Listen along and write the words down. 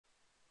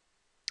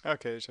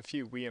Okay, there's a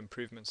few wee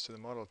improvements to the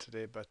model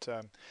today, but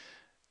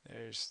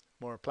there's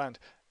more planned.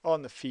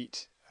 On the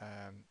feet,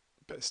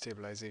 bit of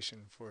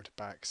stabilization forward to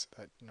back so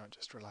that you're not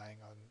just relying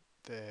on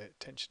the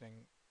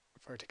tensioning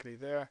vertically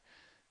there.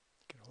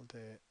 You can hold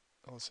the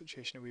whole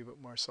situation a wee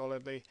bit more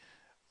solidly.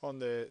 On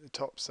the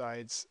top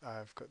sides,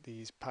 I've got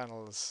these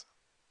panels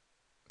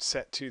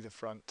set to the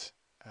front,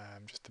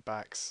 just the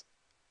back's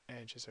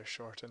edges are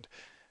shortened.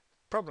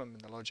 Problem in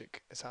the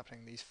logic is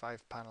happening these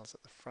 5 panels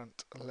at the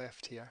front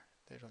left here.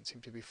 They don't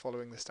seem to be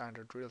following the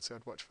standard rule, so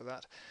I'd watch for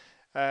that.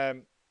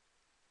 Um,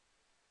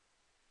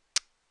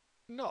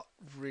 Not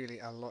really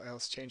a lot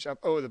else changed up.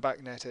 Oh, the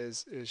back net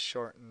is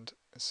shortened,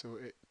 so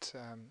it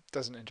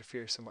doesn't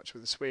interfere so much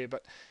with the sway.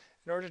 But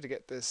in order to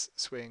get this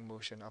swaying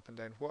motion up and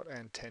down, what I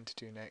intend to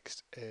do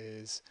next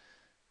is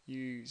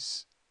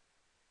use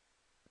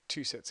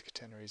 2 sets of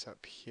catenaries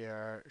up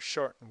here,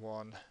 shorten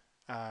one,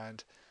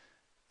 and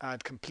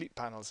add complete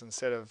panels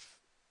instead of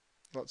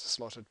lots of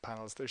slotted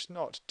panels. There's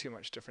not too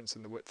much difference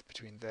in the width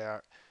between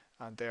there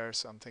and there,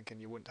 so I'm thinking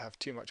you wouldn't have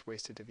too much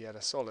wasted if you had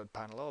a solid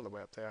panel all the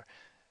way up there.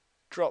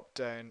 Drop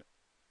down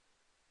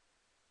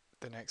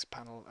the next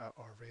panel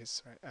or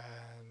raise, sorry,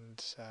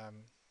 and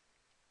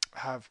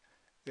have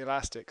the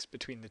elastics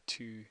between the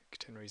 2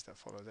 catenaries that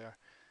follow there.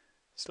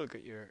 Still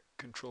got your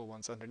control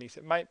ones underneath.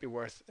 It might be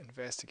worth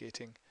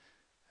investigating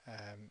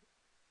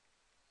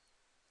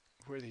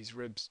where these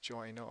ribs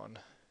join on,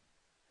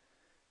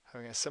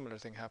 having a similar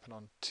thing happen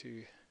on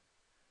the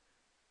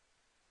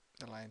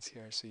lines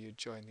here. So you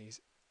join these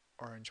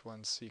orange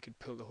ones so you could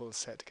pull the whole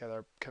set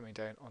together coming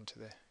down onto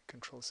the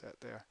control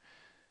set there.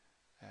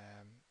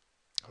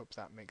 Hope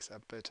that makes a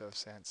bit of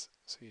sense.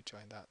 So you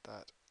join that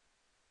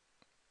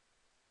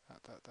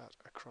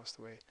across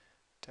the way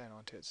down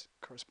onto its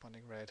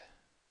corresponding red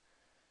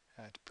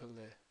to pull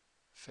the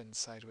fins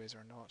sideways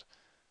or not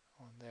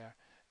on there.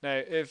 Now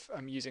if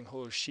I'm using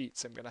whole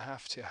sheets, I'm going to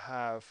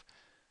have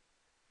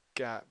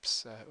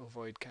gaps,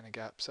 ovoid kind of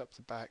gaps up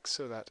the back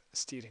so that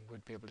steering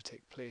would be able to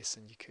take place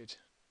and you could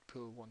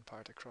pull one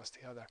part across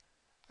the other.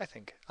 I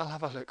think I'll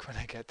have a look when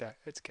I get there.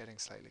 It's getting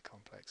slightly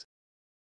complex.